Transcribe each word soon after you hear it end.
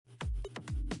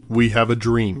We have a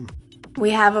dream. We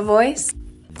have a voice.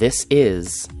 This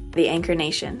is The Anchor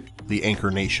Nation. The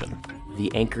Anchor Nation. The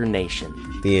Anchor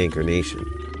Nation. The Anchor Nation.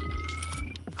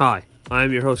 Hi, I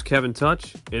am your host Kevin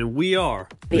Touch, and we are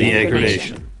The Anchor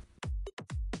Nation.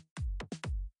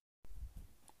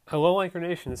 Hello, Anchor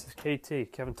Nation. This is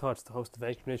KT, Kevin Touch, the host of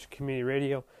Anchor Nation Community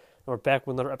Radio, and we're back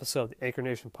with another episode of the Anchor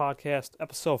Nation podcast,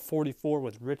 episode 44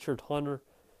 with Richard Hunter.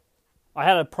 I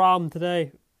had a problem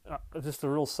today. Just a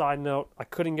real side note, I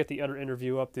couldn't get the other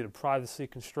interview up due to privacy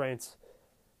constraints.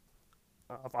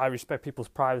 I respect people's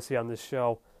privacy on this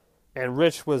show. And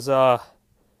Rich was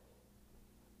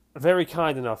very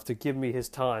kind enough to give me his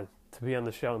time to be on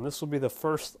the show. And this will be the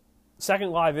second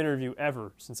live interview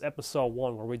ever since episode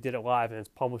 1 where we did it live and it's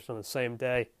published on the same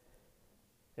day.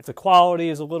 If the quality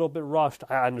is a little bit rushed,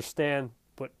 I understand.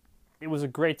 But it was a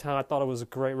great time. I thought it was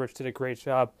great. Rich did a great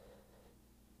job.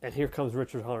 And here comes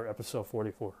Richard Hunter, episode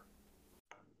 44.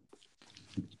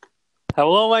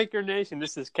 Hello, Anchor Nation.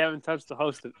 This is Kevin Touch, the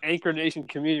host of Anchor Nation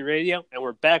Community Radio, and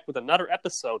we're back with another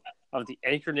episode of the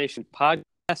Anchor Nation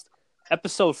podcast,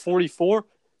 episode 44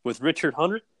 with Richard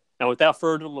Hunter. And without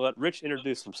further ado, let Rich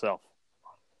introduce himself.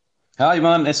 Hi,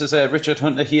 man. This is Richard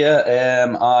Hunter here.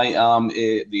 I am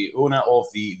the owner of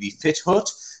the Fit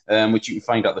Hut, which you can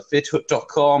find at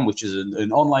thefithut.com, which is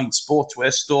an online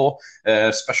sportswear store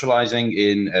specializing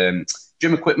in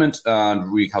gym equipment,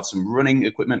 and we have some running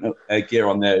equipment gear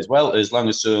on there as well, as long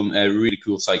as some really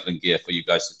cool cycling gear for you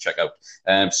guys to check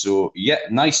out. So, yeah,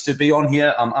 nice to be on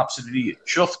here. I'm absolutely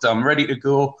chuffed. I'm ready to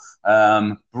go.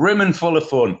 Brimming full of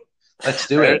fun. Let's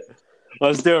do it.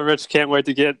 Let's do it, Rich. Can't wait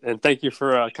to get, and thank you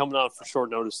for coming on for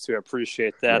short notice, too. I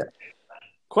appreciate that. Yeah.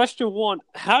 Question 1,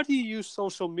 how do you use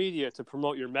social media to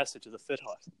promote your message of the Fit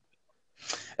Hut?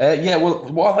 Well,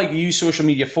 what I like to use social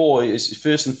media for is,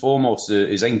 first and foremost,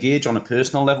 is engage on a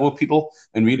personal level with people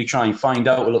and really try and find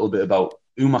out a little bit about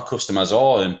who my customers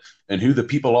are and who the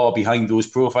people are behind those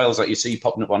profiles that you see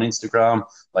popping up on Instagram,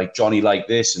 like Johnny like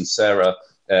this and Sarah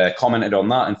commented on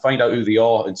that, and find out who they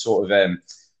are and sort of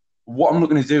what I'm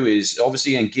looking to do is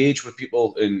obviously engage with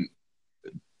people and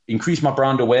increase my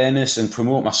brand awareness and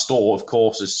promote my store, of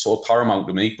course, is sort of paramount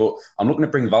to me, but I'm looking to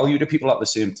bring value to people at the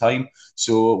same time.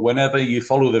 So whenever you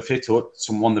follow the Fit Hut,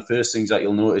 one of the first things that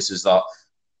you'll notice is that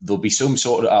there'll be some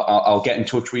sort of, I'll get in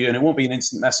touch with you, and it won't be an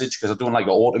instant message because I don't like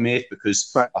to automate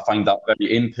because right. I find that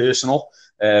very impersonal.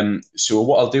 So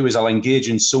what I'll do is I'll engage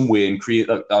in some way and create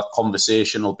that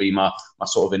conversation. Will be my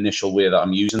sort of initial way that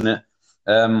I'm using it.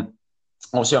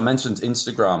 Obviously, I mentioned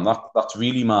Instagram. That's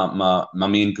really my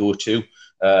main go-to.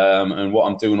 And what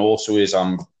I'm doing also is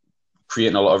I'm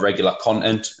creating a lot of regular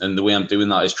content. And the way I'm doing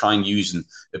that is trying using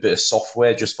a bit of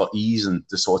software just for ease and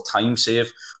to sort of time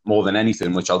save more than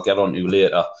anything, which I'll get onto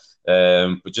later.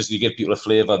 But just to give people a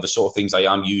flavour, the sort of things I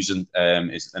am using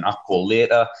is an app called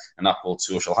Later, an app called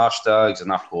Social Hashtags,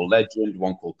 an app called Legend,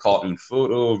 one called Cartoon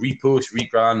Photo, Repost,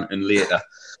 Regran, and Later.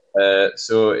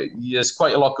 So there's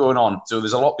quite a lot going on. So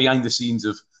there's a lot behind the scenes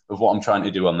of what I'm trying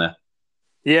to do on there.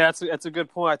 Yeah, that's a good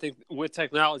point. I think with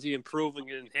technology improving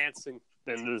and enhancing,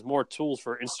 then there's more tools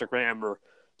for Instagram or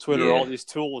Twitter, all these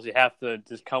tools. You have to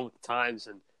just come with the times,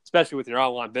 and especially with your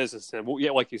online business. And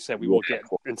like you said, we will get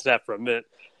into that for a minute.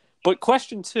 But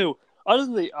question 2, other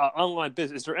than the online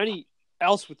business, is there any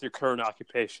else with your current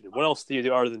occupation? What else do you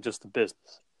do other than just the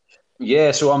business?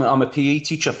 Yeah, so I'm a PE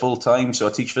teacher full-time, so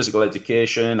I teach physical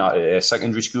education at a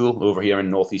secondary school over here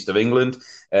in northeast of England.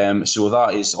 So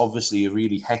that is obviously a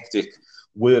really hectic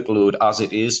workload as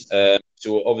it is.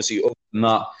 So obviously other than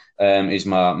that is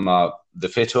the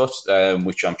Fit Hut,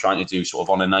 which I'm trying to do sort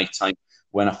of on a night time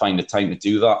when I find the time to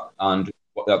do that. And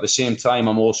at the same time,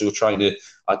 I'm also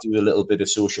I do a little bit of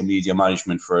social media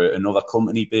management for another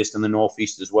company based in the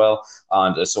Northeast as well.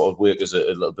 And I sort of work as a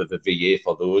little bit of a VA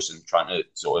for those and trying to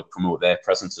sort of promote their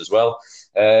presence as well.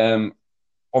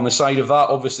 On the side of that,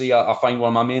 obviously, I find one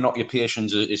of my main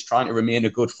occupations is trying to remain a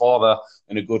good father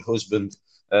and a good husband.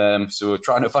 So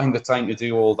trying to find the time to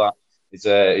do all that is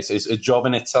a job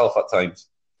in itself at times.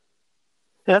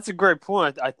 Yeah, that's a great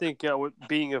point. I think with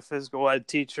being a physical ed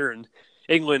teacher in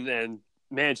England and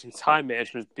managing time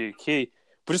management would be key.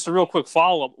 But just a real quick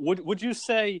follow-up, would you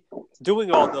say doing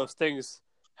all those things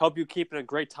help you keep in a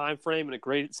great time frame and a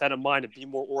great set of mind to be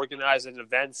more organized in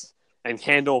events and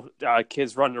handle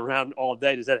kids running around all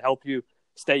day? Does that help you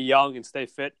stay young and stay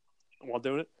fit while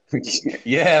doing it?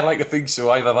 Yeah, I like to think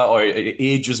so. Either that or it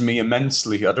ages me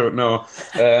immensely. I don't know.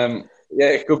 Yeah,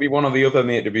 it could be one or the other,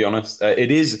 mate, to be honest.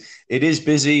 It is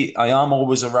busy. I am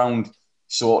always around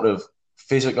sort of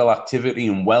physical activity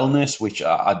and wellness, which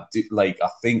I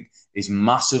think is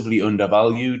massively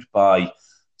undervalued by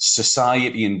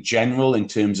society in general in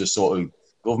terms of sort of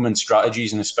government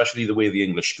strategies, and especially the way the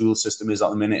English school system is at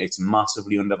the minute, it's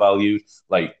massively undervalued.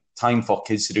 Like, time for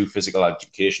kids to do physical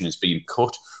education is being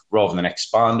cut rather than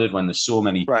expanded when there's so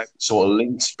many sort of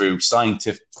links through science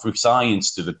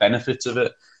to the benefits of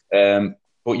it.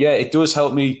 But yeah, it does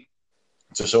help me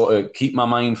to sort of keep my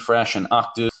mind fresh and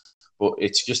active. But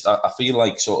it's just, I feel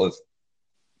like sort of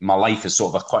my life is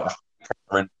sort of quite a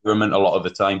environment a lot of the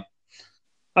time.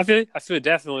 I feel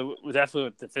definitely with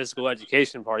the physical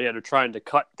education part. Yeah, they're trying to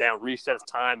cut down recess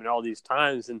time and all these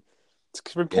times, and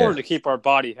it's important to keep our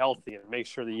body healthy and make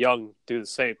sure the young do the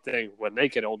same thing when they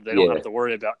get older. They don't have to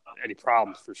worry about any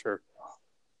problems for sure.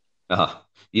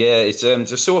 Yeah, it's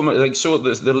just sort of like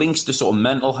the links to sort of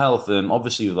mental health, and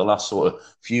obviously over the last sort of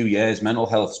few years, mental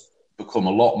health's become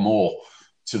a lot more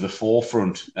to the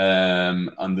forefront,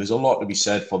 and there's a lot to be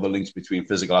said for the links between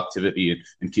physical activity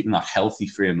and keeping that healthy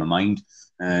frame of mind,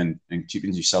 and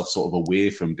keeping yourself sort of away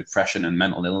from depression and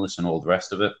mental illness and all the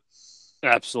rest of it.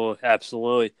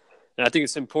 Absolutely. And I think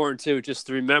it's important, too, just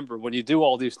to remember when you do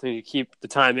all these things, you keep the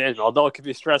time in. Although it can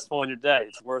be stressful in your day,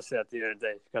 it's worth it at the end of the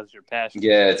day because you're passionate.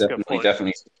 Yeah,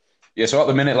 definitely. Yeah, so at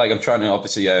the minute, like, I'm trying to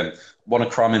obviously want to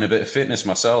cram in a bit of fitness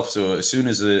myself. So as soon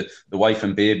as the wife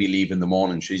and baby leave in the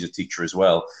morning, she's a teacher as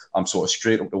well, I'm sort of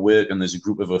straight up to work, and there's a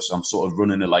group of us. I'm sort of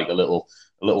running a little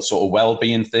sort of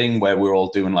well-being thing where we're all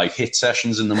doing like HIIT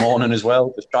sessions in the morning as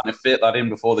well, just trying to fit that in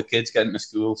before the kids get into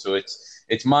school. So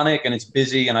it's manic and it's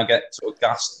busy, and I get sort of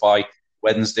gassed by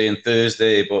Wednesday and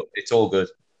Thursday, but it's all good.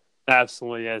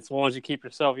 Absolutely, yeah. As long as you keep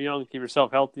yourself young, keep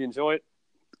yourself healthy, enjoy it,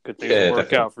 good things will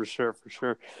work out for sure.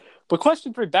 But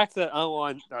question for you, back to that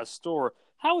online store,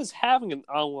 how has having an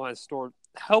online store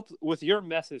helped with your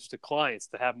message to clients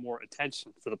to have more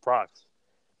attention for the products?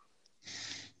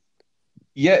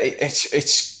 Yeah,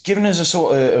 it's given us a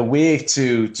sort of a way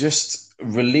to just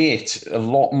relate a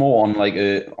lot more on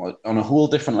on a whole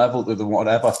different level than what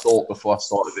I ever thought before I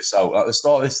started this out. At the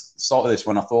start of this,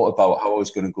 when I thought about how I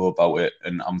was going to go about it,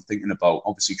 and I'm thinking about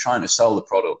obviously trying to sell the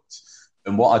product,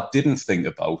 and what I didn't think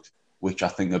about, which I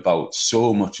think about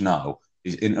so much now,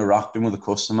 is interacting with the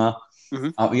customer. Mm-hmm.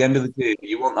 At the end of the day,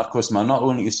 you want that customer not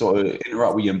only to sort of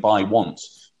interact with you and buy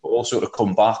once, but also to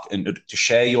come back and to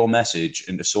share your message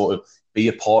and to sort of be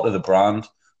a part of the brand.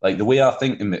 Like, the way I'm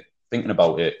thinking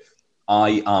about it,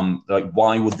 I am like,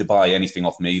 why would they buy anything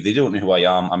off me? They don't know who I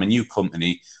am. I'm a new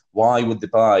company. Why would they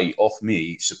buy off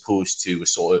me, supposed to a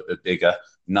sort of a bigger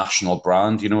national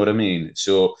brand? You know what I mean?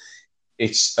 So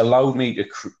it's allowed me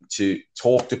to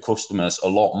talk to customers a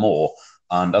lot more.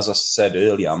 And as I said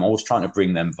earlier, I'm always trying to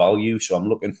bring them value. So I'm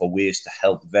looking for ways to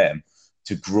help them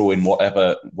to grow in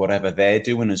whatever they're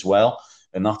doing as well.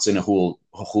 And that's in a whole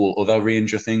other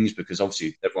range of things, because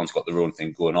obviously everyone's got their own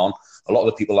thing going on. A lot of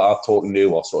the people that I'm talking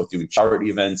to are sort of doing charity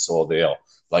events, or they are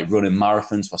like running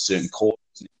marathons for certain causes.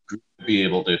 To be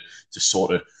able to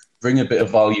sort of bring a bit of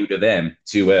value to them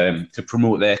to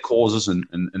promote their causes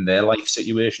and their life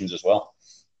situations as well.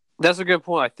 That's a good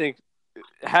point. I think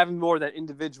having more of that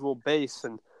individual base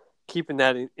and keeping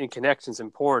that in connection is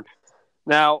important.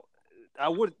 Now, I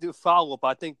would do follow-up.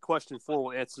 I think question 4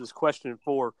 will answer this. Question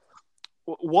 4,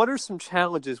 what are some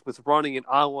challenges with running an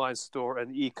online store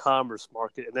and the e-commerce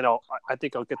market? And then I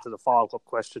think I'll get to the follow-up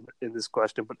question in this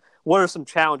question. But what are some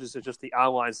challenges of just the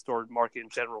online store market in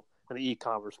general and the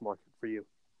e-commerce market for you?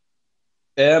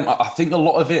 I think a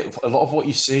lot of what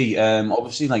you see,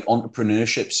 obviously, like,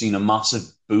 entrepreneurship's seen a massive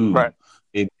boom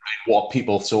in what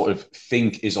people sort of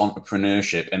think is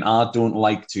entrepreneurship. And I don't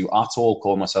like to at all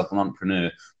call myself an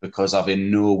entrepreneur, because I've in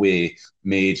no way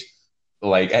made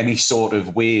like any sort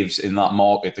of waves in that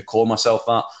market to call myself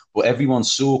that. But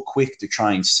everyone's so quick to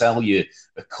try and sell you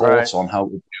a course on how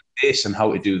to do this and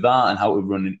how to do that and how to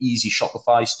run an easy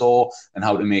Shopify store and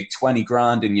how to make 20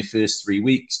 grand in your first 3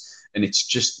 weeks. And it's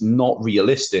just not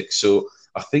realistic. So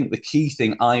I think the key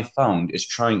thing I've found is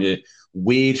trying to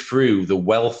wade through the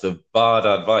wealth of bad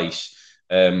advice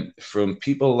from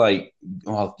people like,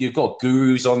 well, you've got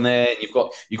gurus on there, and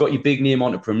you've got your big name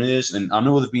entrepreneurs, and I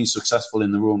know they've been successful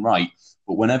in their own right,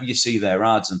 but whenever you see their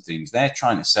ads and things, they're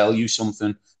trying to sell you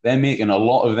something. They're making a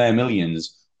lot of their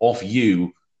millions off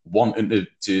you wanting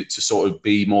to sort of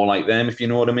be more like them, if you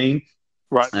know what I mean.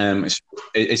 Right.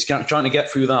 It's trying to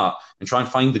get through that and try and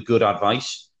find the good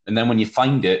advice, and then when you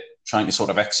find it, trying to sort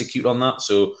of execute on that.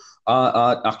 So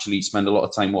I actually spend a lot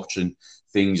of time watching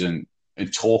things and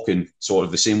talking sort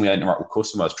of the same way I interact with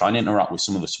customers, trying to interact with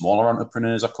some of the smaller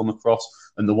entrepreneurs I come across,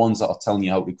 and the ones that are telling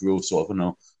you how to grow sort of,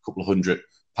 a couple of £100,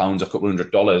 a couple of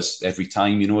 $100 every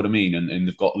time, you know what I mean? And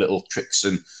they've got little tricks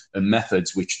and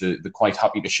methods which they're quite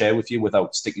happy to share with you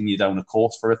without sticking you down a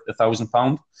course for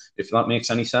 £1,000, if that makes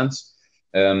any sense.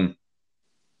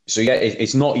 So yeah,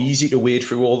 it's not easy to wade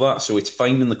through all that. So it's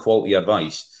finding the quality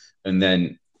advice and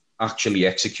then actually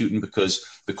executing, because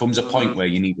there comes a point where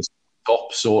you need to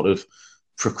stop sort of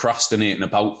procrastinating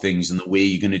about things and the way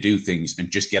you're going to do things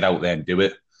and just get out there and do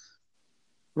it.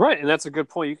 Right, and that's a good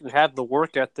point. You can have the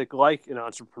work ethic like an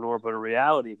entrepreneur, but in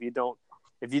reality, if you don't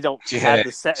have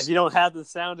if you don't have the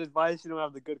sound advice, you don't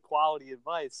have the good quality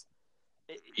advice.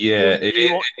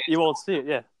 You won't see it.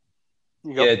 Yeah,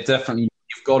 yeah, definitely.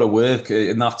 You've got to work,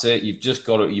 and that's it. You've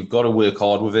got to work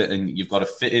hard with it, and you've got to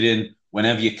fit it in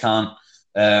whenever you can.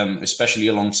 Especially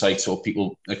alongside sort of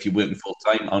people, if you're working full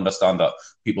time, I understand that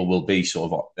people will be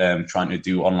sort of trying to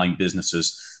do online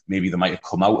businesses. Maybe they might have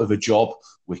come out of a job,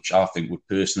 which I think would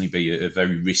personally be a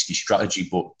very risky strategy,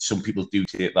 but some people do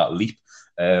take that leap.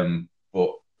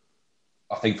 But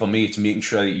I think for me, it's making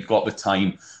sure that you've got the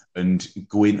time and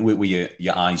go into it with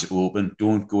your eyes open.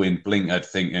 Don't go in blinkered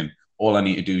thinking, all I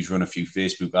need to do is run a few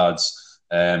Facebook ads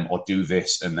or do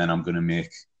this, and then I'm going to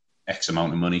make X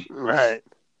amount of money. Right.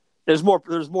 There's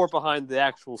more behind the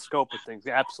actual scope of things.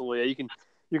 Absolutely.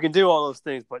 You can do all those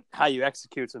things, but how you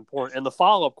execute is important. And the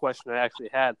follow-up question I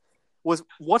actually had was,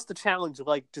 what's the challenge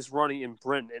like just running in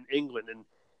Britain and England and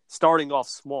starting off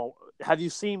small? Have you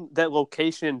seen that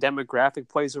location and demographic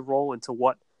plays a role into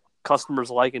what customers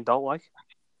like and don't like?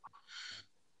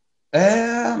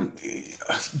 Yeah,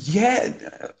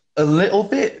 a little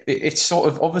bit. It's sort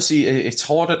of, obviously it's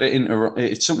harder to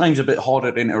it's sometimes a bit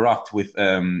harder to interact with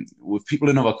people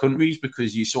in other countries,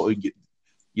 because you sort of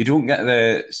you don't get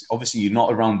their, obviously you're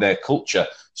not around their culture.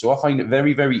 So I find it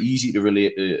very, very easy to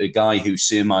relate to a guy who's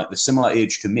the similar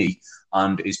age to me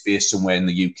and is based somewhere in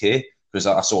the UK, because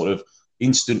I sort of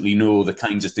instantly know the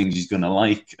kinds of things he's going to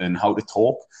like and how to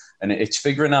talk. And it's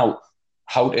figuring out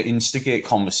how to instigate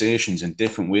conversations in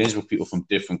different ways with people from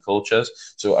different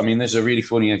cultures. So, I mean, there's a really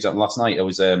funny example. Last night I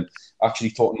was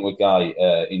actually talking to a guy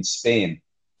in Spain,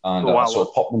 and I sort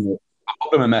of popped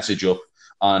him a message up,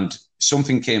 and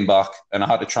something came back, and I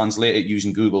had to translate it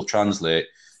using Google Translate.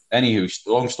 Anywho,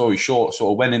 long story short,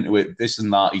 sort of went into it, this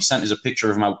and that. He sent us a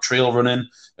picture of him out trail running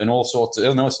and all sorts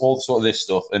of this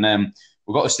stuff. And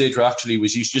we got to a stage where actually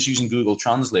was just using Google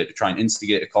Translate to try and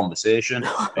instigate a conversation.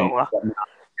 Wow.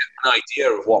 An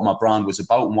idea of what my brand was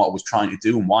about and what I was trying to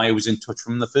do and why I was in touch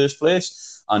from in the first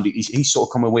place. And he's sort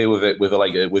of come away with it with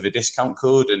a discount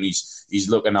code, and he's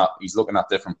looking at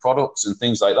different products and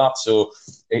things like that. So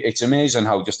it's amazing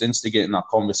how just instigating that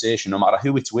conversation, no matter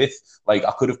who it's with, like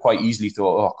I could have quite easily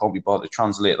thought, I can't be bothered to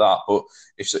translate that. But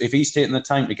if he's taking the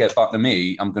time to get back to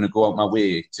me, I'm going to go out my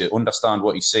way to understand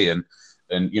what he's saying,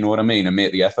 and you know what I mean, and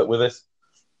make the effort with it.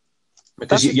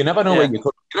 Because you never know where you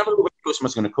never know where the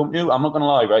customer's going to come to. I'm not going to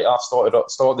lie, right? I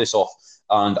started this off,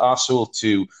 and I sold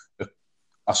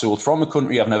from a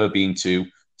country I've never been to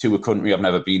a country I've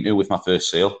never been to with my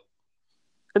first sale.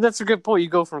 And that's a good point. You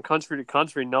go from country to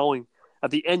country, knowing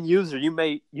at the end user, you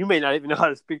may not even know how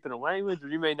to speak their language, or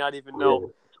you may not even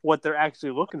know what they're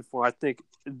actually looking for. I think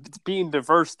being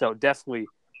diverse, though, definitely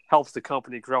helps the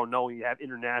company grow, knowing you have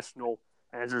international.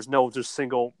 And there's no just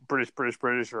single British,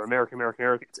 or American.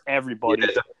 It's everybody,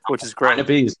 which is great.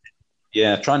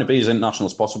 Trying to be as international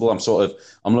as possible.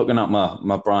 I'm looking at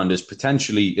my brand as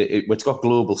potentially it's got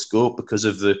global scope because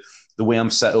of the way I'm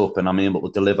set up, and I'm able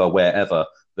to deliver wherever.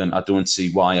 Then I don't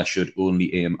see why I should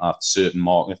only aim at certain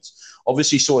markets.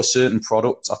 Obviously, sort of certain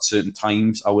products at certain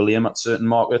times I will aim at certain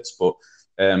markets, but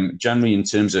generally in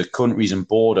terms of countries and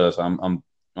borders, I'm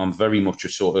very much a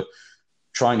sort of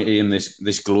trying to aim this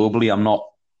globally.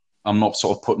 I'm not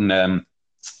sort of putting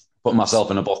myself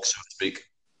in a box, so to speak.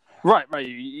 Right.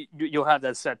 You'll have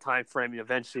that set time frame, and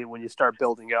eventually, when you start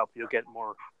building up, you'll get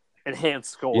more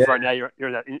enhanced goals. Yeah. Right now, you're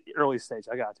in that early stage.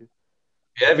 I got you.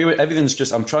 Yeah, everything's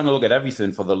just. I'm trying to look at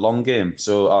everything for the long game.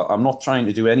 So I'm not trying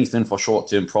to do anything for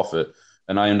short-term profit.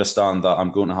 And I understand that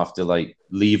I'm going to have to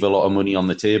leave a lot of money on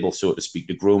the table, so to speak,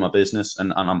 to grow my business,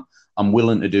 and I'm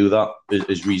willing to do that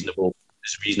as reasonable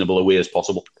a way as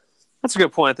possible. That's a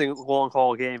good point. I think long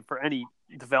haul game for any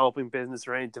developing business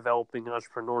or any developing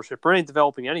entrepreneurship or any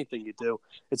developing anything you do,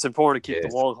 it's important to keep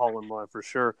the long haul in mind for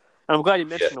sure. And I'm glad you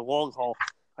mentioned the long haul.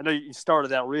 I know you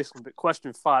started out recently, but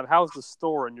question 5, how has the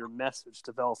store and your message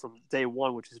developed from day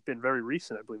one, which has been very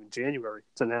recent, I believe in January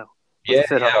to now?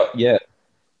 Yeah.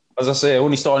 As I say, I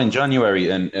only started in January,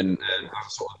 and I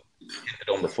sort of hinted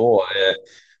on before.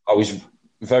 I was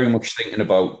very much thinking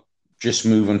about just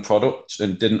moving products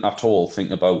and didn't at all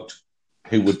think about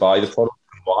who would buy the product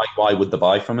and why would they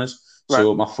buy from us. Right.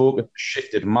 So my focus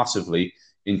shifted massively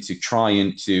into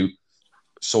trying to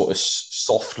sort of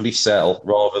softly sell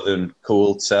rather than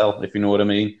cold sell, if you know what I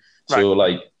mean. Right. So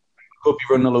I could be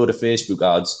running a load of Facebook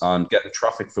ads and getting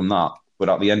traffic from that, but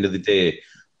at the end of the day,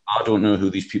 I don't know who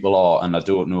these people are, and I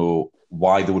don't know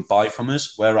why they would buy from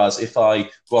us. Whereas if I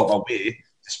go out my way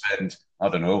to spend, I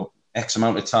don't know, X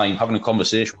amount of time having a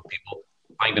conversation with people,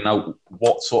 finding out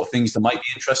what sort of things they might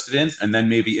be interested in, and then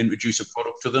maybe introduce a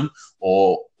product to them,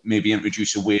 or maybe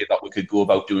introduce a way that we could go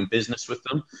about doing business with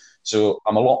them. So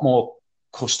I'm a lot more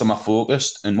customer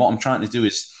focused, and what I'm trying to do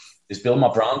is build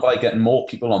my brand by getting more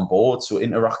people on board, so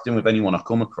interacting with anyone I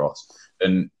come across,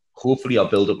 and hopefully I'll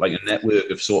build up like a network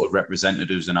of sort of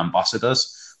representatives and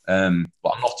ambassadors. But I'm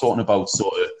not talking about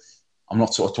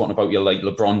talking about your like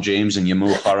LeBron James and your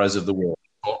Mo Farahs of the world.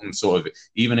 I'm talking sort of,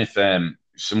 even if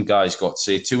some guy's got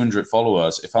say 200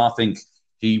 followers, if I think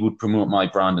he would promote my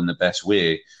brand in the best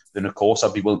way, then of course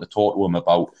I'd be willing to talk to him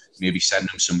about maybe sending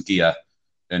him some gear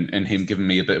and him giving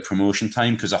me a bit of promotion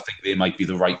time, because I think they might be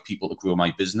the right people to grow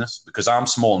my business, because I'm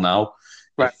small now.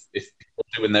 Right. If people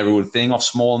are doing their own thing off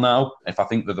small now, if I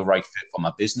think they're the right fit for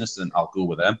my business, then I'll go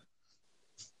with them.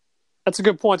 That's a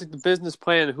good point. The business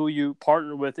plan and who you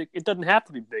partner with, it doesn't have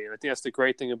to be big. And I think that's the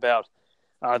great thing about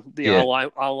the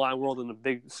online world and the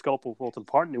big scope of world and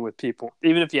partnering with people.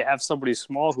 Even if you have somebody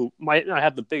small who might not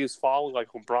have the biggest following, like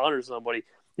LeBron or somebody,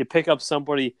 you pick up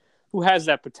somebody who has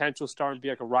that potential star and be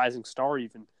like a rising star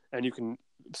even, and you can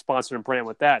sponsor and brand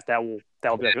with that. That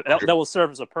will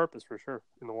serve as a purpose for sure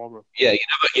in the long run. Yeah,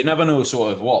 you never know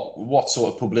sort of what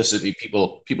sort of publicity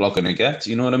people are going to get.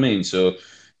 You know what I mean? So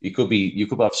you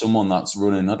could have someone that's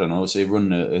running, I don't know, say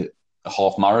running a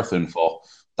half marathon for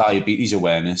diabetes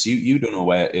awareness. You don't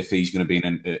know if he's going to be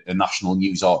in a national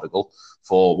news article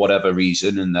for whatever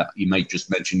reason, and that he might just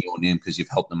mention your name because you've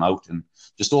helped them out, and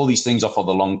just all these things are for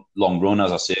the long run,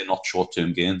 as I say, not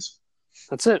short-term gains.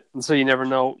 That's it. And so you never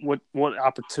know what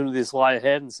opportunities lie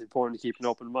ahead, and it's important to keep an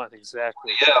open mind.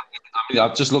 Exactly. Yeah, I mean,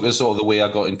 I've just looked at sort of the way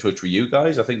I got in touch with you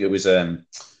guys. I think it was, I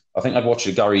think I'd watched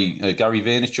a Gary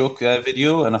Vaynerchuk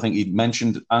video, and I think he'd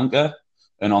mentioned Anchor,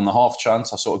 and on the half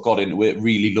chance, I sort of got into it,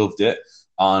 really loved it,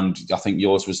 and I think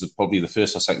yours was probably the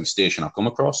first or second station I come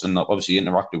across, and obviously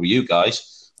interacted with you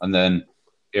guys, and then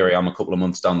here I am a couple of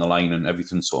months down the line, and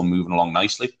everything's sort of moving along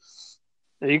nicely.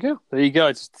 There you go.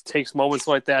 It just takes moments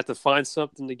like that to find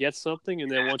something, to get something,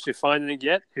 and then once you find it and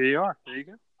get, here you are. There you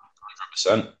go.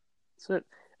 100%. That's it.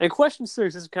 And question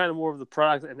 6 is kind of more of the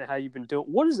product and how you've been doing.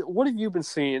 What have you been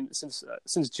seeing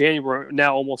since January,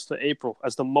 now almost to April,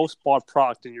 as the most bought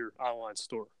product in your online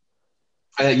store?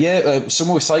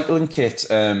 Some cycling kit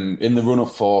in the run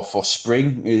up for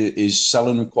spring is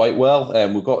selling quite well.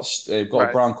 We've got a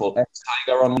brand called X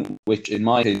Tiger on, which in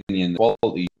my opinion, the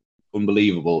quality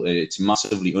unbelievable. It's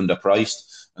massively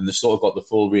underpriced, and they've sort of got the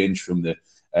full range from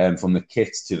the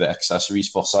kit to the accessories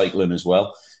for cycling as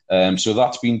well. So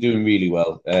that's been doing really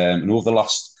well. And over the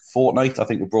last fortnight, I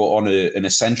think we brought on an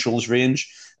essentials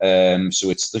range. So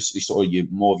it's sort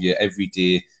of more of your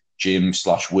everyday gym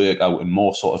 / workout, and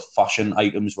more sort of fashion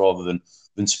items rather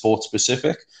than sport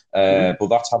specific. But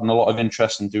that's having a lot of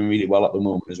interest and doing really well at the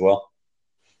moment as well.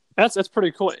 That's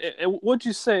pretty cool. And would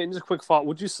you say, and just a quick thought,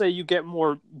 would you say you get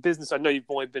more business? I know you've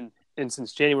only been in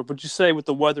since January, but would you say with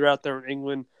the weather out there in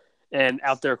England and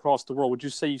out there across the world, would you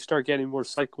say you start getting more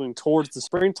cycling towards the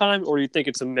springtime, or do you think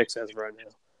it's a mix as of right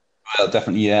now? Well,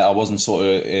 definitely, yeah. I wasn't sort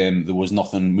of, there was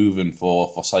nothing moving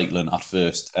for cycling at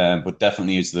first, but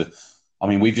definitely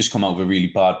we've just come out of a really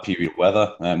bad period of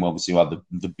weather. Obviously, we had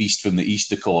the beast from the east,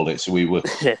 to call it, so we were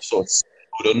sort of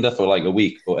snowed under for like a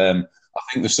week. But I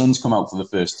think the sun's come out for the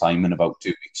first time in about 2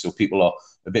 weeks, so people are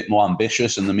a bit more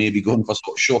ambitious, and they may be going for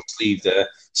sort of short-sleeved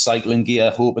cycling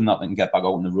gear, hoping that they can get back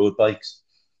out on the road bikes.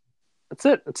 That's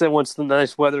it. Once the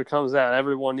nice weather comes out,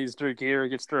 everyone needs their gear,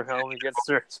 gets their helmet, gets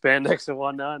their spandex and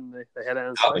whatnot, and they head out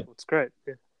and cycle. It's great.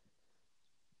 Yeah.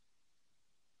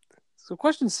 So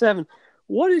question 7,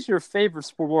 what is your favorite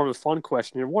sport? More of a fun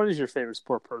question here. What is your favorite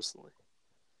sport personally?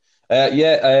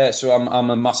 So I'm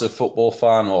a massive football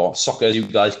fan, or soccer as you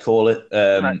guys call it.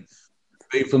 Right.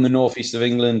 Being from the northeast of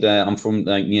England, I'm from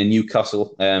near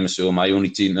Newcastle. So my only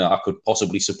team that I could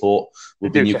possibly support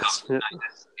would be Newcastle.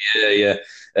 Yeah.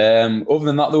 Other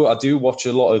than that, though, I do watch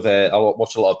a lot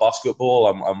of basketball.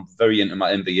 I'm very into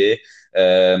my NBA.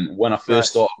 When I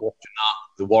first started watching that,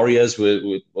 the Warriors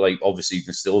were like, obviously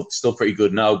they're still pretty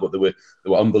good now, but they were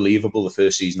unbelievable the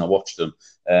first season I watched them.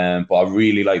 But I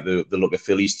really like the look of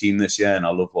Philly's team this year, and I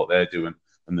love what they're doing,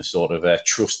 and the sort of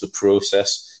trust the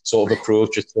process sort of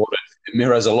approach. It sort of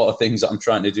mirrors a lot of things that I'm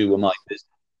trying to do with my business.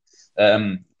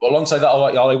 But alongside that,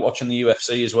 I like watching the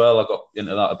UFC as well. I got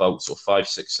into that about sort of 5,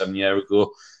 6, 7 years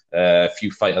ago. A few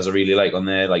fighters I really like on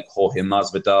there, like Jorge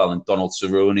Masvidal and Donald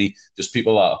Cerrone, just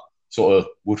people that sort of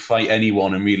would fight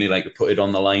anyone and really like to put it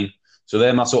on the line. So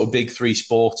they're my sort of big 3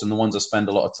 sports, and the ones I spend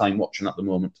a lot of time watching at the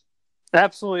moment.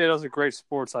 Absolutely, those are great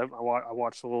sports. I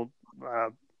watched a little.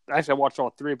 Actually, I watched all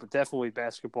three, but definitely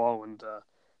basketball and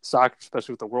soccer,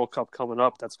 especially with the World Cup coming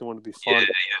up. That's going to be fun.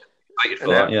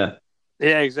 Yeah.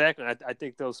 Yeah, exactly. I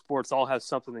think those sports all have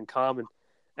something in common.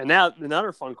 And now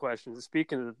another fun question: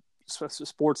 speaking of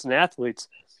sports and athletes,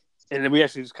 and then we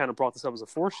actually just kind of brought this up as a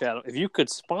foreshadow. If you could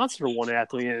sponsor one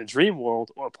athlete in a dream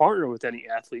world or partner with any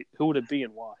athlete, who would it be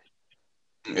and why?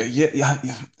 Yeah.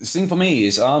 The thing for me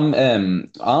is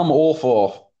I'm all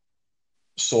for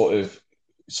sort of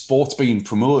sports being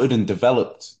promoted and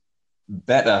developed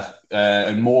better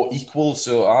and more equal.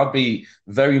 So I'd be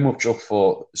very much up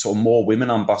for sort of more women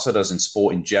ambassadors in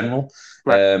sport in general.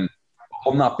 Right.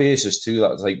 On that basis too,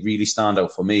 that like really stand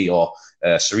out for me, or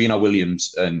Serena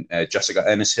Williams and Jessica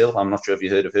Ennis-Hill. I'm not sure if you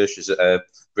heard of her. She's a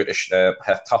British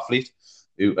heptathlete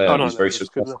who was very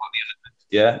successful.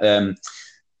 Yeah.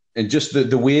 And just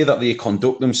the way that they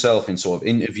conduct themselves in sort of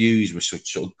interviews with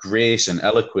such sort of grace and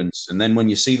eloquence, and then when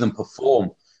you see them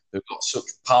perform, they've got such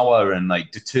power and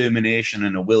like determination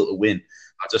and a will to win.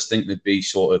 I just think they'd be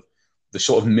sort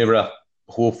of mirror,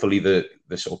 hopefully the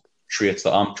sort of traits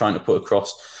that I'm trying to put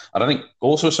across. And I think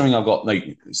also something I've got,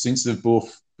 like, since they've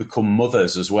both become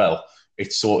mothers as well,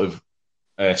 it's sort of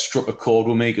struck a chord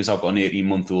with me because I've got an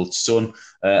 18-month-old son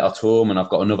at home, and I've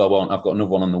got another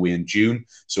one on the way in June.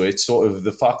 So it's sort of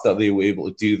the fact that they were able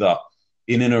to do that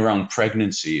in and around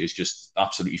pregnancy is just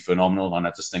absolutely phenomenal, and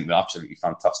I just think they're absolutely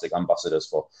fantastic ambassadors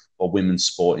for women's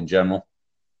sport in general.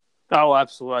 Oh,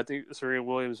 absolutely. I think Serena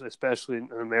Williams, especially in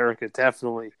America,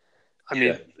 definitely. I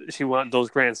mean, she won those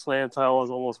Grand Slam titles,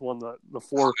 almost won the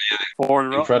four in a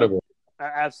row. Incredible.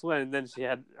 Absolutely. And then she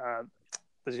had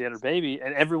her baby,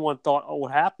 and everyone thought, oh,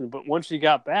 what happened? But once she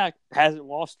got back, hasn't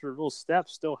lost her little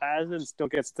steps, still hasn't, still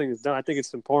gets things done. I think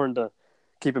it's important to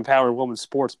keep empowering women's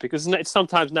sports because it's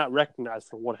sometimes not recognized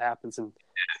for what happens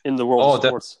in the world of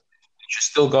sports. She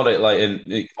still got it. Like,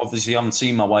 and obviously, I haven't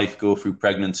seen my wife go through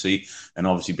pregnancy, and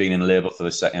obviously being in labour for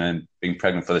the second and being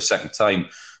pregnant for the second time.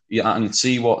 Yeah, I can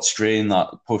see what strain that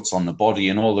puts on the body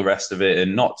and all the rest of it,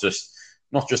 and not just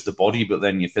the body, but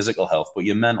then your physical health, but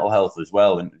your mental health as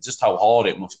well, and just how hard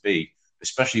it must be,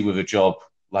 especially with a job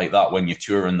like that when you're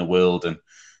touring the world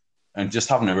and just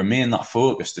having to remain that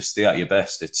focused to stay at your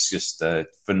best. It's just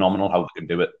phenomenal how they can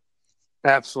do it.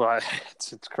 Absolutely,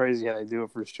 it's crazy how they do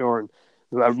it for sure, and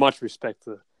I have much respect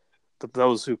to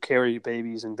those who carry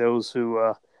babies and those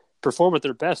who perform at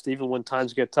their best, even when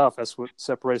times get tough. That's what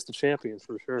separates the champions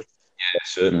for sure. Yeah,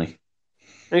 certainly.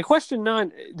 And question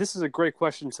 9, this is a great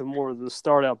question to more of the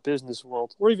start-out business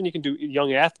world, or even you can do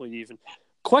young athlete even.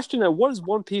 Question 9, what is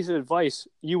one piece of advice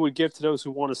you would give to those who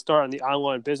want to start in the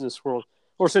online business world,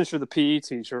 or since you're the PE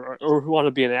teacher, or who want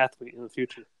to be an athlete in the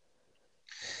future?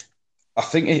 I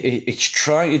think it's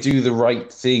trying to do the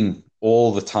right thing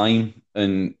all the time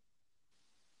and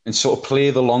sort of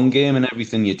play the long game in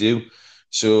everything you do.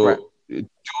 So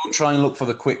don't try and look for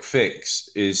the quick fix.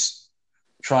 Is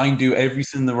try and do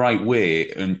everything the right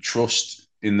way and trust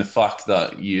in the fact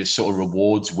that your sort of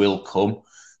rewards will come.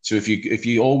 So if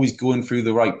you're always going through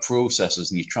the right processes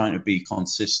and you're trying to be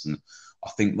consistent, I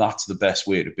think that's the best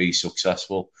way to be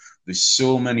successful. There's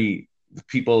so many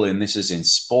people, and this is in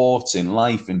sports, in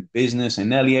life, in business, and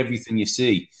nearly everything you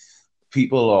see.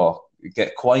 People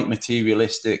get quite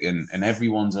materialistic, and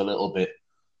everyone's a little bit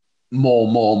more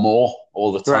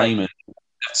all the time, and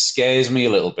that scares me a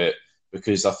little bit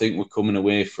because I think we're coming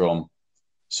away from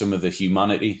some of the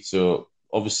humanity. So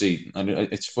obviously,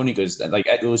 it's funny because like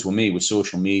it goes with me with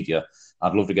social media.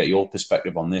 I'd love to get your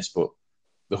perspective on this, but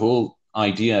the whole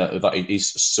idea that it is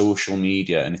social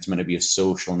media and it's meant to be a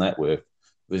social network,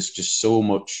 there's just so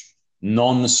much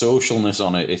non-socialness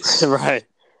on it. It's right.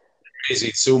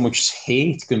 Crazy. So much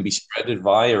hate can be spreaded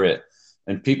via it,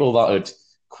 and people that would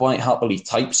quite happily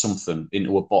type something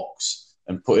into a box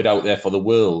and put it out there for the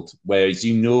world, whereas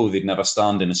they'd never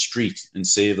stand in a street and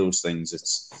say those things.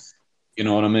 It's, you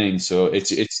know what I mean? So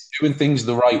it's doing things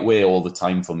the right way all the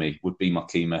time for me would be my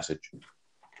key message.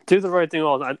 Do the right thing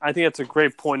all the time. I think that's a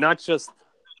great point. Not just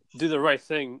do the right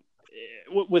thing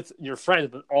with your friends,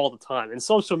 but all the time. And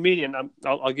social media, and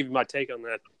I'll give you my take on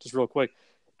that just real quick.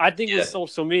 I think with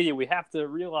social media, we have to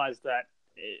realize that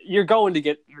you're going to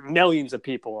get millions of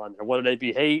people on there, whether they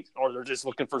be hate or they're just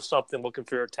looking for something, looking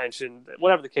for your attention,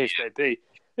 whatever the case may be.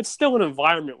 It's still an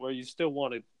environment where you still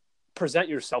want to present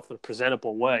yourself in a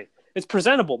presentable way. It's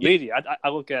presentable media. I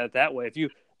look at it that way. If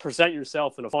you present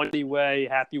yourself in a funny way,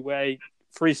 happy way,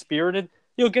 free-spirited,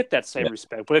 you'll get that same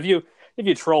respect. But if you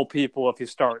troll people, if you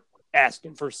start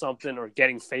asking for something or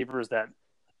getting favors that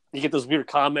you get those weird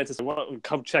comments and say, well,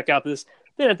 come check out this,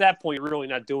 then at that point, you're really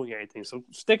not doing anything. So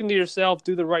sticking to yourself,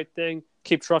 do the right thing,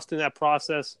 keep trusting that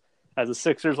process, as the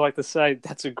Sixers like to say.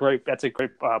 That's a great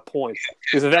point,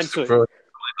 because eventually,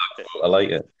 I like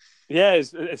it. yeah,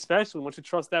 especially once you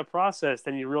trust that process,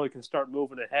 then you really can start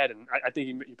moving ahead. And I think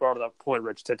you brought up that point,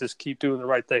 Rich, to just keep doing the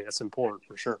right thing. That's important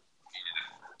for sure.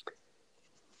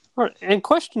 All right, and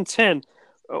question 10,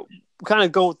 kind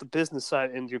of go with the business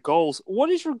side and your goals. What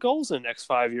is your goals in the next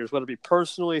 5 years, whether it be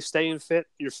personally, staying fit,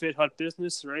 your Fit Hut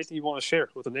business, or anything you want to share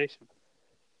with the nation?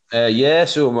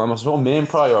 So my sort of main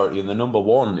priority and the number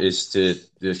one is to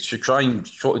try and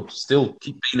still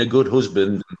keep being a good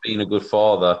husband and being a good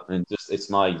father, and it's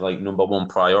my number one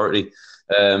priority.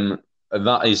 And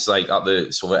that is at the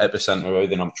sort of epicenter of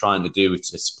everything I'm trying to do.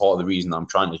 It's part of the reason I'm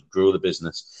trying to grow the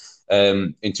business.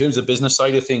 In terms of business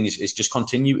side of things, it's just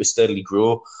continue to steadily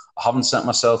grow. I haven't set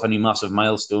myself any massive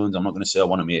milestones. I'm not going to say I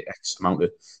want to make X amount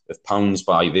of pounds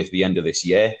by the end of this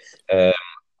year.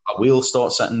 I will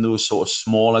start setting those sort of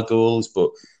smaller goals,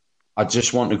 but I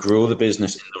just want to grow the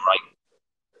business in the right.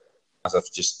 As I've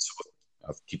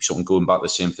keep something going back to the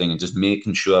same thing, and just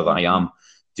making sure that I am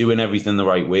doing everything the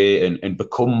right way and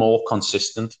become more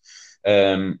consistent.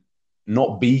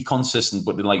 Not be consistent,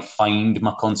 but to find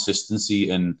my consistency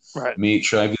and make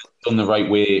sure everything's done the right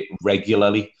way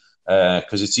regularly.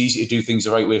 Because it's easy to do things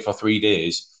the right way for 3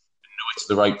 days, know it's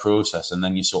the right process, and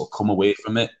then you sort of come away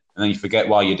from it. And then you forget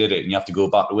why you did it, and you have to go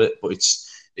back to it. But it's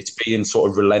being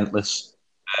sort of relentless.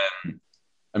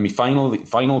 And my final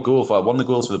goal one of the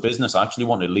goals for the business, I actually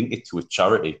want to link it to a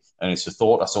charity, and it's a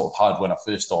thought I sort of had when I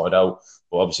first started out.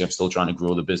 But obviously, I'm still trying to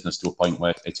grow the business to a point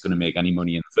where it's going to make any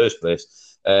money in the first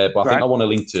place. But I think I want to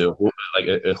link to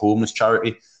a homeless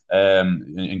charity,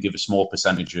 and give a small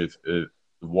percentage of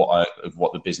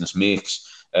what the business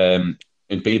makes. And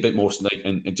be a bit more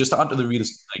and just add to the real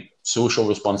social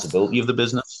responsibility of the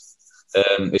business.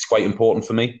 It's quite important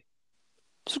for me.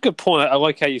 It's a good point. I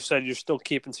like how you said you're still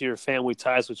keeping to your family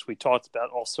ties, which we talked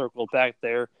about. I'll circle back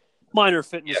there. Minor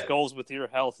fitness goals with your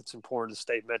health. It's important to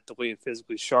stay mentally and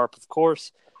physically sharp, of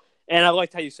course. And I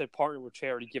liked how you said partner with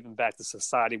charity, giving back to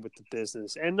society with the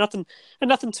business, and nothing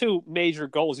too major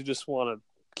goals. You just want to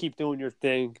keep doing your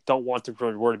thing. Don't want to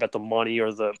really worry about the money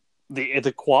or the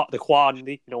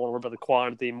quantity. You don't want to worry about the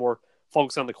quantity. More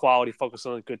focus on the quality. Focus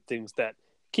on the good things that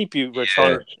keep you Rich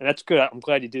Hunter, and that's good. I'm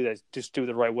glad you do that. Just do it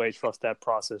the right way. Trust that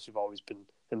process you've always been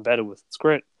embedded with. It's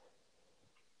great.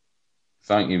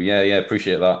 Thank you. Yeah,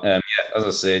 appreciate that. As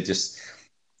I say, just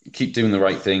keep doing the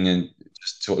right thing and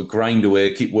just sort of grind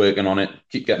away, keep working on it,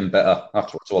 keep getting better.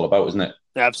 That's what it's all about, isn't it?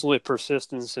 Absolutely,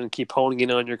 persistence and keep honing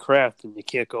in on your craft, and you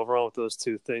can't go wrong with those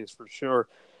two things for sure.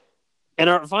 And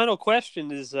our final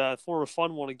question is for a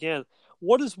fun one again.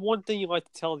 What is one thing you'd like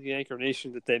to tell the Anchor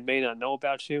Nation that they may not know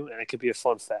about you, and it could be a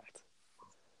fun fact?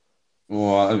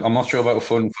 Well, I'm not sure about a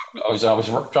fun fact. I was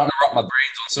trying to wrap my brains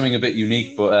on something a bit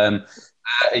unique, but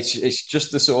it's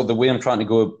just the sort of the way I'm trying to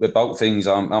go about things.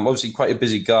 I'm obviously quite a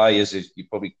busy guy, as you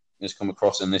probably has come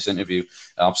across in this interview.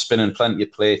 I'm spinning plenty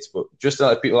of plates, but just to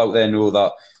let people out there know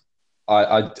that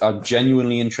I'm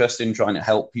genuinely interested in trying to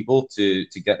help people to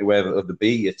get to wherever they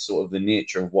be. It's sort of the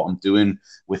nature of what I'm doing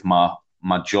with my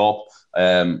job.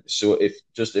 So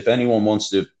if anyone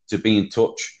wants to be in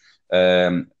touch,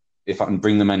 if I can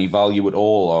bring them any value at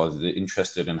all, or they're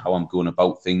interested in how I'm going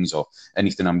about things, or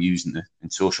anything I'm using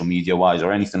in social media wise,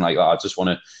 or anything like that, I just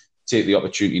want to take the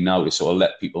opportunity now to sort of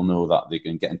let people know that they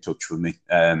can get in touch with me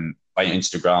by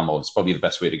Instagram, or it's probably the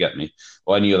best way to get me,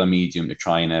 or any other medium to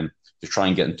try and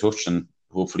get in touch, and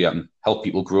hopefully I can help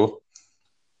people grow.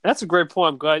 That's a great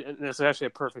point. I'm glad, and that's actually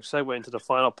a perfect segue into the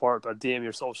final part about DM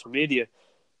your social media.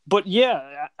 But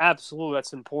yeah, absolutely,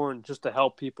 that's important, just to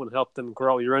help people and help them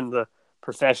grow. You're in the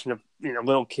profession of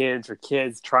little kids or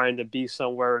kids trying to be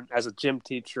somewhere. As a gym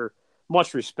teacher,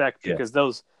 much respect, because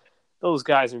those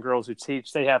guys and girls who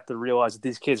teach, they have to realize that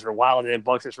these kids are wild and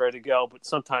buckets ready to go. But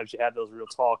sometimes you have those real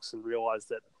talks and realize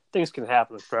that things can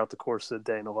happen throughout the course of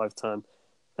the day in a lifetime.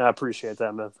 And I appreciate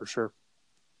that, man, for sure.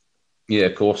 Yeah,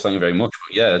 of course. Thank you very much.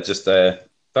 But yeah, just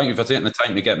thank you for taking the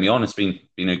time to get me on. It's been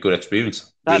a good experience.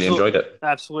 Really enjoyed it.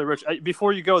 Absolutely, Rich.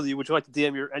 Before you go, would you like to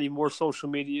DM any more social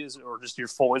medias or just your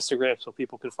full Instagram so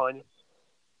people can find you?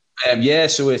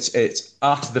 So it's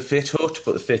at the Fit Hut,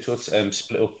 but the Fit Hut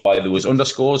split up by those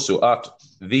underscores. So at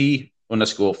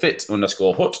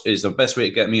the_fit_hut is the best way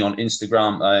to get me on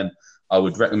Instagram. I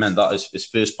would recommend that as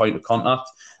first point of contact.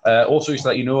 Also, just to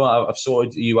let you know, I've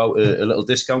sorted you out a little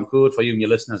discount code for you and your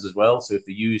listeners as well. So if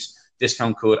you use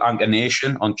discount code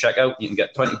AnchorNation on checkout, you can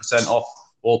get 20% off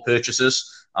all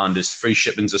purchases, and there's free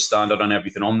shippings as standard on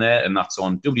everything on there, and that's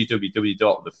on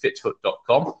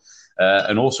www.thefithut.com.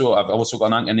 And also, I've also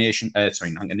got an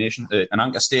an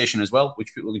Anchor station as well,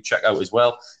 which people can check out as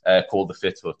well, called The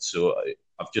Fit Hut. So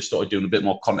I've just started doing a bit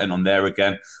more content on there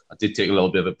again. I did take a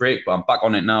little bit of a break, but I'm back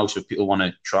on it now. So if people want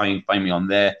to try and find me on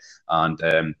there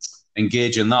and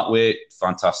engage in that way,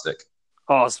 fantastic.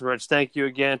 Awesome, Rich. Thank you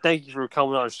again. Thank you for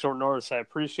coming on short notice. I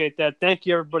appreciate that. Thank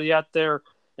you, everybody out there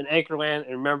in Anchorland.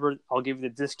 And remember, I'll give you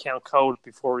the discount code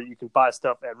before you can buy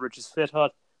stuff at Rich's Fit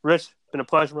Hut. Rich, been a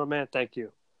pleasure, my man. Thank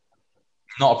you.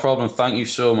 Not a problem. Thank you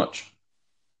so much.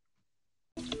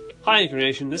 Hi, Anchor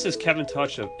Nation. This is Kevin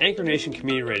Touch of Anchor Nation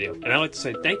Community Radio, and I'd like to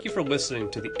say thank you for listening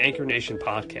to the Anchor Nation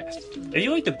podcast. If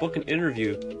you'd like to book an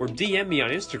interview or DM me on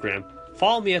Instagram,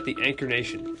 follow me at the Anchor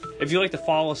Nation. If you'd like to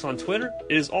follow us on Twitter,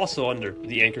 it is also under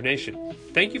the Anchor Nation.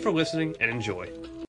 Thank you for listening and enjoy.